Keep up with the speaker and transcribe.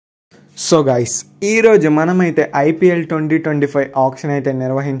So guys ఈరోజు మనమైతే IPL 2025 option అయితే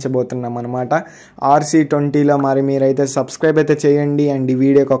నిర్వహించబోతున్నాం అనమాట. RC20లో మరి మీరైతే సబ్స్క్రైబ్ అయితే చేయండి అండ్ ఈ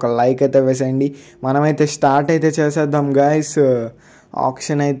వీడియోకి ఒక లైక్ అయితే వేసేయండి. మనమైతే స్టార్ట్ అయితే చేసేద్దాం గైస్.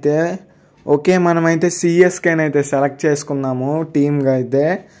 ఆప్షన్ అయితే ఓకే, మనమైతే సిఎస్కేని అయితే సెలెక్ట్ చేసుకున్నాము. టీమ్గా అయితే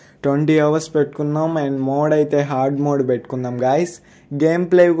 20 hours పెట్టుకున్నాం అండ్ మోడ్ అయితే హార్డ్ మోడ్ పెట్టుకుందాం గైస్. గేమ్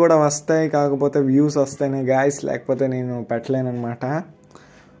ప్లే కూడా వస్తాయి, కాకపోతే వ్యూస్ వస్తాయి గైస్, లేకపోతే నేను పెట్టలేను అనమాట.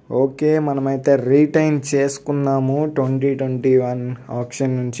 ఓకే, మనమైతే రీటైన్ చేసుకున్నాము 2021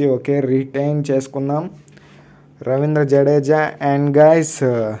 ఆప్షన్ నుంచి. ఓకే, రీటైన్ చేసుకున్నాం రవీంద్ర జడేజా అండ్ గైస్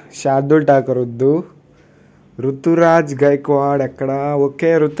శార్దుల్ ఠాకూర్ రుతురాజ్ గైక్వాడ్ ఎక్కడ. ఓకే,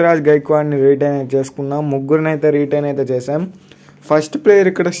 రుతురాజ్ గైక్వాడ్ని రీటైన్ అయితే చేసుకున్నాం. ముగ్గురినైతే రీటైన్ అయితే చేసాం. ఫస్ట్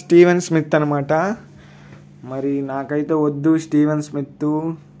ప్లేయర్ ఇక్కడ స్టీవెన్ స్మిత్ అనమాట. మరి నాకైతే వద్దు స్టీవెన్ స్మిత్.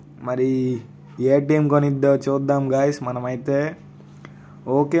 మరి ఏ టీం కొనిద్దో చూద్దాం గైస్ మనమైతే.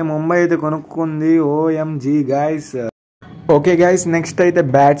 ఓకే, ముంబై అయితే కొనుక్కుంది. OMG guys. Okay guys, next అయితే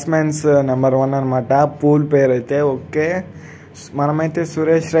బ్యాట్స్మెన్స్ నెంబర్ 1 అనమాట. పూల్ పేరు అయితే ఓకే, మనమైతే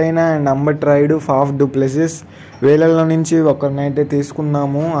Suresh Raina and Ambati Rayudu, Faf du Plessis వీళ్ళలో నుంచి ఒకరినైతే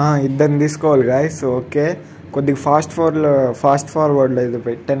తీసుకున్నాము. ఇద్దరిని తీసుకోవాలి గైస్. ఓకే, కొద్దిగా ఫాస్ట్ ఫార్వర్డ్లో అయితే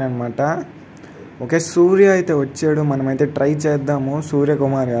పెట్టాను అనమాట. ఓకే, సూర్య అయితే వచ్చాడు, మనమైతే ట్రై చేద్దాము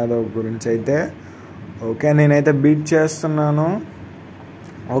సూర్యకుమార్ యాదవ్ గురించి అయితే. ఓకే, నేనైతే బీట్ చేస్తున్నాను.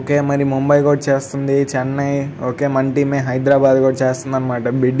 ఓకే, మరి ముంబై కూడా చేస్తుంది, చెన్నై, ఓకే మన టీమే హైదరాబాద్ కూడా చేస్తుంది అనమాట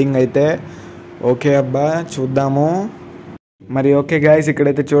బిడ్డింగ్ అయితే. ఓకే అబ్బా, చూద్దాము మరి. ఓకే గైస్,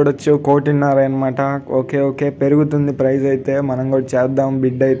 ఇక్కడైతే చూడొచ్చు 1.5 అనమాట. ఓకే పెరుగుతుంది ప్రైస్ అయితే, మనం కూడా చేద్దాం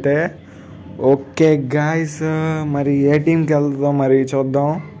బిడ్ అయితే. ఓకే గైస్, మరి ఏ టీంకి వెళ్తాం మరి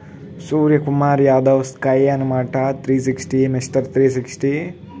చూద్దాం. సూర్యకుమార్ యాదవ్ స్కై అనమాట, 360 మిస్టర్ 360.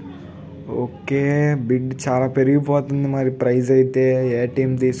 ఓకే, బిడ్ చాలా పెరిగిపోతుంది మరి ప్రైస్ అయితే, ఏ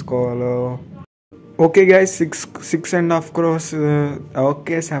టీం తీసుకోవాలో. Okay guys, 6.5 crores,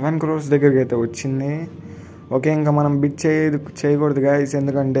 okay 7 crores దగ్గరికి అయితే వచ్చింది. ఓకే, ఇంకా మనం బిడ్ చేయకూడదు గైస్,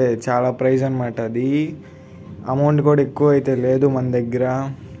 ఎందుకంటే చాలా ప్రైస్ అనమాట. అది అమౌంట్ కూడా ఎక్కువ అయితే లేదు మన దగ్గర,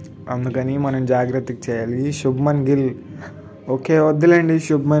 అందుకని మనం జాగ్రత్తగా చేయాలి. శుభ్మన్ గిల్, ఓకే వద్దులేండి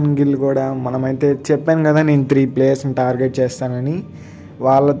శుభ్మన్ గిల్ కూడా. మనమైతే చెప్పాను కదా నేను 3 players టార్గెట్ చేస్తానని,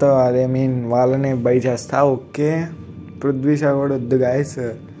 వాళ్ళతో వాళ్ళనే బై చేస్తా. ఓకే, పృథ్వీ షా కూడా వద్దు గైస్,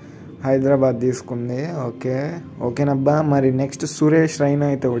 హైదరాబాద్ తీసుకుంది. ఓకేనబ్బా. మరి నెక్స్ట్ సురేష్ రైనా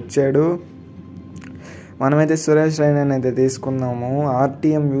అయితే వచ్చాడు, మనమైతే సురేష్ రైనాని అయితే తీసుకున్నాము.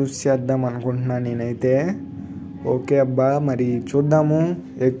 RTM యూజ్ చేద్దాం అనుకుంటున్నాను నేనైతే. ఓకే అబ్బా, మరి చూద్దాము.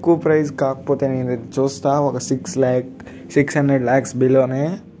 ఎక్కువ ప్రైస్ కాకపోతే నేనైతే చూస్తా, ఒక 600 lakhs బిలోనే.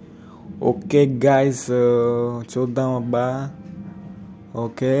 ఓకే గైస్, చూద్దాం అబ్బా.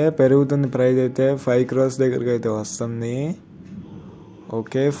 ఓకే, పెరుగుతుంది ప్రైస్ అయితే, 5 crores దగ్గరికి అయితే వస్తుంది.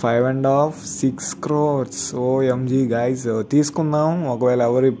 Okay, 5.5, 6 crores. OMG గైస్, తీసుకుందాం ఒకవేళ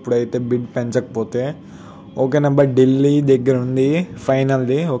ఎవరు ఇప్పుడైతే బిడ్ పెంచకపోతే. ఓకేనబ్బా, ఢిల్లీ దగ్గర ఉంది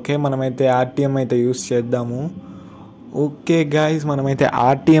ఫైనల్ది. ఓకే, మనమైతే RTM అయితే యూస్ చేద్దాము. ఓకే గైస్, మనమైతే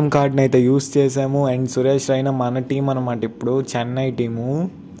RTM కార్డ్ని అయితే యూస్ చేసాము. అండ్ సురేష్ రైనా మన టీం అనమాట ఇప్పుడు, Chennai team.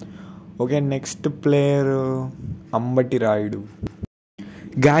 Okay, next player Ambati Rayudu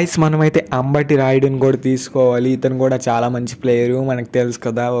guys. మనమైతే అంబటి రాయుడుని కూడా తీసుకోవాలి, ఇతను కూడా చాలా మంచి ప్లేయరు, మనకు తెలుసు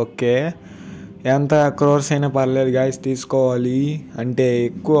కదా. ఓకే, ఎంత క్రోర్స్ అయినా పర్లేదు గాయస్, తీసుకోవాలి. అంటే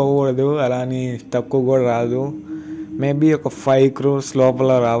ఎక్కువ అవ్వకూడదు, అలాని తక్కువ కూడా రాదు. మేబీ ఒక 5 crores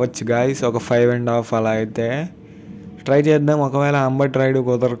లోపల రావచ్చు గాయస్, ఒక 5.5 అలా అయితే ట్రై చేద్దాం. ఒకవేళ అంబటి రాయుడు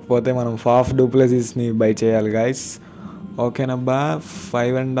కుదరకపోతే మనం ఫాఫ్ డు ప్లెసిస్ని బై చేయాలి గాయస్. ఓకేనబ్బా,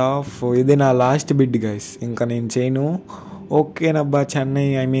 5.5 ఇది నా లాస్ట్ బిడ్ గాయస్, ఇంకా నేను చేయను. ఓకేనబ్బా, చెన్నై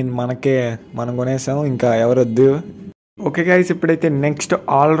మనం కొనేసాం, ఇంకా ఎవరొద్దు. ఓకే గైస్, ఇప్పుడైతే నెక్స్ట్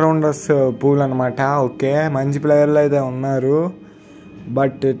ఆల్రౌండర్స్ పూల్ అనమాట. ఓకే, మంచి ప్లేయర్లు అయితే ఉన్నారు,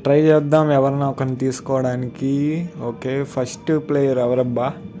 బట్ ట్రై చేద్దాం ఎవరన్నా ఒకరిని తీసుకోవడానికి. ఓకే, ఫస్ట్ ప్లేయర్ ఎవరబ్బా.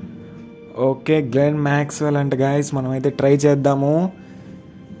 ఓకే, గ్లెన్ మ్యాక్స్వెల్ అంటే గైస్, మనమైతే ట్రై చేద్దాము.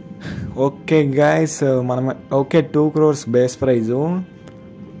 Okay guys, okay 2 crores base price.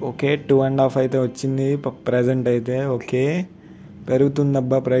 Okay, 2.5 అయితే వచ్చింది ప్రజెంట్ అయితే. ఓకే,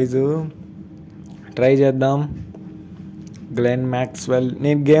 పెరుగుతుందబ్బా ప్రైజు, ట్రై చేద్దాం. గ్లెన్ మ్యాక్స్వెల్,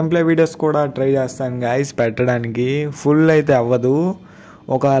 నేను గేమ్ ప్లే వీడియోస్ కూడా ట్రై చేస్తాను గైస్ పెట్టడానికి, ఫుల్ అయితే అవ్వదు,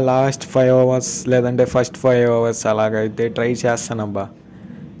 ఒక లాస్ట్ 5 hours లేదంటే ఫస్ట్ 5 hours అలాగైతే ట్రై చేస్తానబ్బా.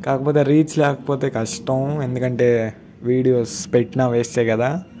 కాకపోతే రీచ్ లేకపోతే కష్టం, ఎందుకంటే వీడియోస్ పెట్టినా వేస్టే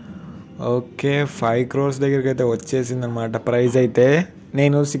కదా. ఓకే, 5 crores దగ్గరికి అయితే వచ్చేసింది అనమాట ప్రైజ్ అయితే.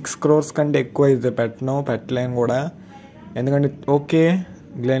 నేను 6 crores కంటే ఎక్కువ అయితే పెట్టలేను కూడా, ఎందుకంటే ఓకే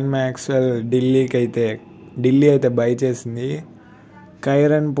గ్లెన్ మ్యాక్స్వెల్ ఢిల్లీ అయితే బై చేసింది.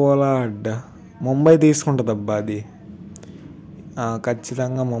 కైరన్ పోలార్డ్ ముంబై తీసుకుంటుంది అబ్బా అది.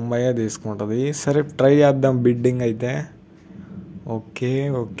 ఖచ్చితంగా ముంబైయే తీసుకుంటుంది. సరే ట్రై చేద్దాం బిడ్డింగ్ అయితే.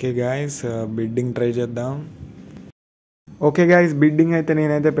 ఓకే గాయస్, బిడ్డింగ్ ట్రై చేద్దాం. ఓకే గాయస్, బిడ్డింగ్ అయితే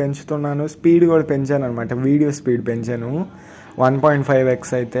నేనైతే పెంచుతున్నాను. స్పీడ్ కూడా పెంచాను అనమాట, వీడియో స్పీడ్ పెంచాను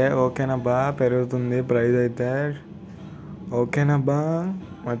 1.5x అయితే. ఓకేనబ్బా, పెరుగుతుంది ప్రైస్ అయితే. ఓకేనబ్బా,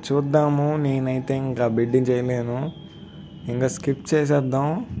 మరి చూద్దాము. నేనైతే ఇంకా బిడ్డింగ్ చేయలేను, ఇంకా స్కిప్ చేసేద్దాం.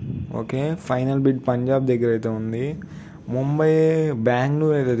 ఓకే, ఫైనల్ బిడ్ పంజాబ్ దగ్గర అయితే ఉంది. ముంబై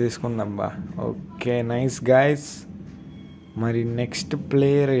బెంగళూరు అయితే తీసుకుందబ్బా. Okay nice guys. మరి నెక్స్ట్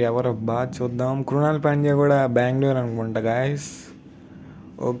ప్లేయర్ ఎవరబ్బా చూద్దాం. కృణాల్ పాండ్యా కూడా బెంగళూరు అనుకుంటా గాయస్.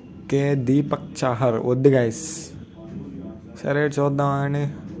 ఓకే, దీపక్ చాహర్ వద్దు గాయస్. సరే చూద్దాం అండి.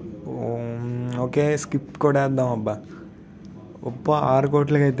 ఓకే, స్కిప్ కూడా వేద్దాం అబ్బా. 6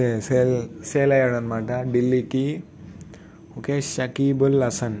 కోట్లకి అయితే సేల్ అయ్యాడు అనమాట ఢిల్లీకి. ఓకే, షకీబుల్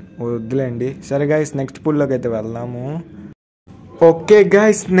హసన్ వద్దులేండి. సరే గాయస్, నెక్స్ట్ పూల్లోకి అయితే వెళ్దాము. ఓకే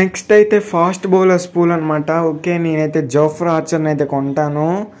గాయస్, నెక్స్ట్ అయితే ఫాస్ట్ బౌలర్స్ పూల్ అనమాట. ఓకే, నేనైతే జోఫ్రా ఆర్చర్ని అయితే కొంటాను,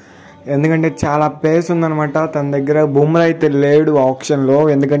 ఎందుకంటే చాలా ప్లేస్ ఉందనమాట తన దగ్గర. బుమ్రా అయితే లేడు ఆప్షన్లో,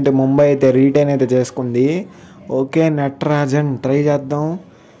 ఎందుకంటే ముంబై అయితే రీటైన్ అయితే చేసుకుంది. ఓకే, నటరాజన్ ట్రై చేద్దాం.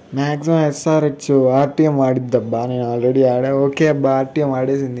 మ్యాక్సిమం SRH ఆర్టీఎం వాడిద్దబ్బా, నేను ఆల్రెడీ ఆడా. ఓకే అబ్బా, ఆర్టీఎం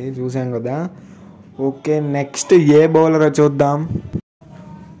ఆడేసింది, చూసాం కదా. ఓకే, నెక్స్ట్ ఏ బౌలర్ చూద్దాం.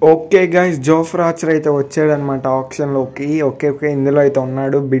 ఓకే గైస్, జోఫ్రా ఆర్చర్ అయితే వచ్చాడనమాట ఆప్షన్లోకి. ఓకే, ఇందులో అయితే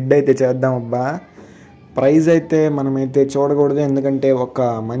ఉన్నాడు. బిడ్ అయితే చేద్దాం అబ్బా. ప్రైజ్ అయితే మనమైతే చూడకూడదు, ఎందుకంటే ఒక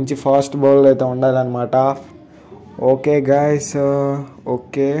మంచి ఫాస్ట్ బౌలర్ అయితే ఉండాలన్నమాట. ఓకే గైస్,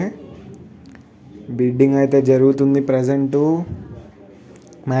 ఓకే బిడ్డింగ్ అయితే జరుగుతుంది ప్రజెంటు.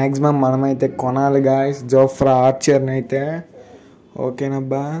 మ్యాక్సిమం మనమైతే కొనాలి గాయస్ జోఫ్రా ఆర్చర్ని అయితే.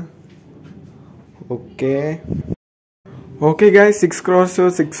 ఓకేనబ్బా. Okay guys, 6 crores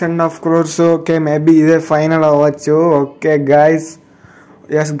 6.5 crores. Okay, maybe ఇదే ఫైనల్ అవ్వచ్చు. ఓకే గాయస్,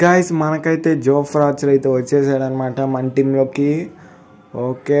 ఎస్ గాయస్, మనకైతే జోఫ్రా ఆర్చర్ అయితే వచ్చేసాడు అనమాట మన టీంలోకి.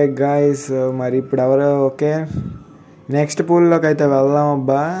 ఓకే గాయస్, మరి ఇప్పుడు ఎవరు? ఓకే, నెక్స్ట్ పూల్లోకి అయితే వెళ్దాం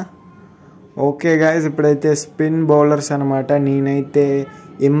అబ్బా. ఓకే గాయస్, ఇప్పుడైతే స్పిన్ బౌలర్స్ అనమాట. నేనైతే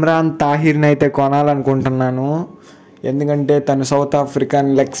ఇమ్రాన్ తాహిర్ని అయితే కొనాలనుకుంటున్నాను, ఎందుకంటే తను సౌత్ ఆఫ్రికన్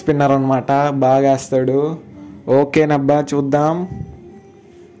లెగ్ స్పిన్నర్ అనమాట, బాగా వేస్తాడు. ఓకేనబ్బా, చూద్దాం.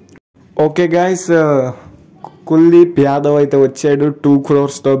 ఓకే గాయస్, కుల్దీప్ యాదవ్ అయితే వచ్చాడు 2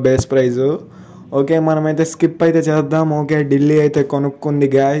 crores బేస్ ప్రైజ్. ఓకే, మనమైతే స్కిప్ అయితే చేద్దాం. ఓకే, ఢిల్లీ అయితే కొనుక్కుంది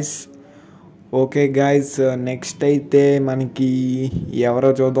గాయస్. ఓకే గాయస్, నెక్స్ట్ అయితే మనకి ఎవరో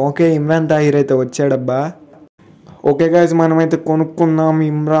చూద్దాం. ఓకే, ఇమ్రాన్ తాహిర్ అయితే వచ్చాడబ్బా. ఓకే గాయస్, మనమైతే కొనుక్కుందాం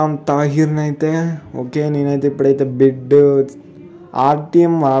ఇమ్రాన్ తాహిర్ని అయితే. ఓకే, నేనైతే ఇప్పుడైతే బిడ్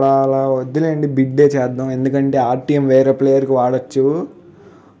ఆర్టీఎం వాడాలా వద్దులేండి, బిడ్డే చేద్దాం, ఎందుకంటే ఆర్టీఎం వేరే ప్లేయర్కి వాడచ్చు.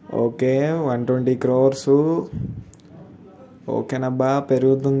 Okay, 120 crores. ఓకేనబ్బా,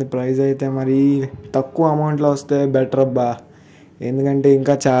 పెరుగుతుంది ప్రైస్ అయితే. మరి తక్కువ అమౌంట్లో వస్తే బెటర్ అబ్బా, ఎందుకంటే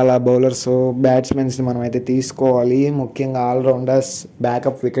ఇంకా చాలా బౌలర్స్ బ్యాట్స్మెన్స్ని మనం అయితే తీసుకోవాలి, ముఖ్యంగా ఆల్రౌండర్స్,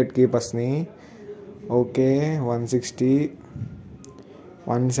 బ్యాకప్ వికెట్ కీపర్స్ని. ఓకే, 160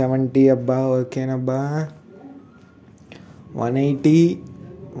 170 అబ్బా. ఓకేనబ్బా, 180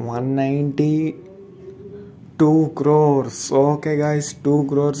 190 2 crores. ఓకే గాయస్, 2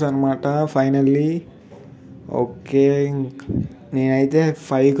 crores అనమాట ఫైనల్లీ. ఓకే, నేనైతే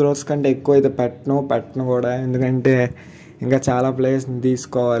 5 crores కంటే ఎక్కువ అయితే పెట్టను కూడా, ఎందుకంటే ఇంకా చాలా ప్లేయర్స్ని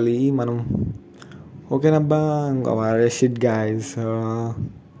తీసుకోవాలి మనం. ఓకేనబ్బా, ఇంకా షిట్ గాయస్.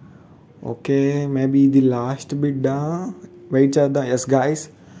 ఓకే, మేబీ ఇది లాస్ట్ బిడ్డా, వెయిట్ చేద్దాం. ఎస్ గాయస్,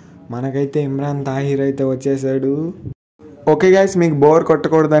 మనకైతే ఇమ్రాన్ తాహిర్ అయితే వచ్చేసాడు. ఓకే గాయస్, మీకు బోర్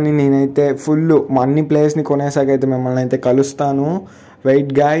కొట్టకూడదని నేనైతే ఫుల్ అన్ని ప్లేయర్స్ని కొనేసాకైతే మిమ్మల్ని అయితే కలుస్తాను.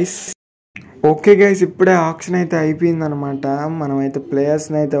 Wait guys. ఓకే గాయస్, ఇప్పుడే ఆక్షన్ అయితే అయిపోయిందనమాట. మనమైతే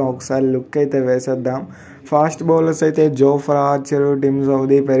ప్లేయర్స్ని అయితే ఒకసారి లుక్ అయితే వేసేద్దాం. ఫాస్ట్ బౌలర్స్ అయితే Jofra Archer, Tim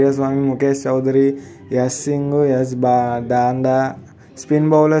Saudi, Periyaswamy, Mukesh Chowdary, yes Singh, దాందా. Spin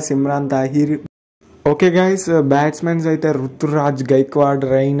bowlers Imran Tahir. Okay guys, batsmen అయితే రుతురాజ్ గైక్వాడ్,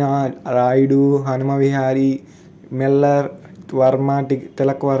 రైనా, రాయుడు, హనుమ విహారీ, మిల్లర్, వర్మ,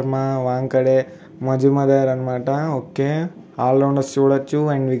 తిలక్ వర్మ, వాంకడే, మజుమదర్ అనమాట. ఓకే, ఆల్రౌండర్స్ చూడొచ్చు.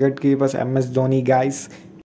 And wicket keepers MS Dhoni guys.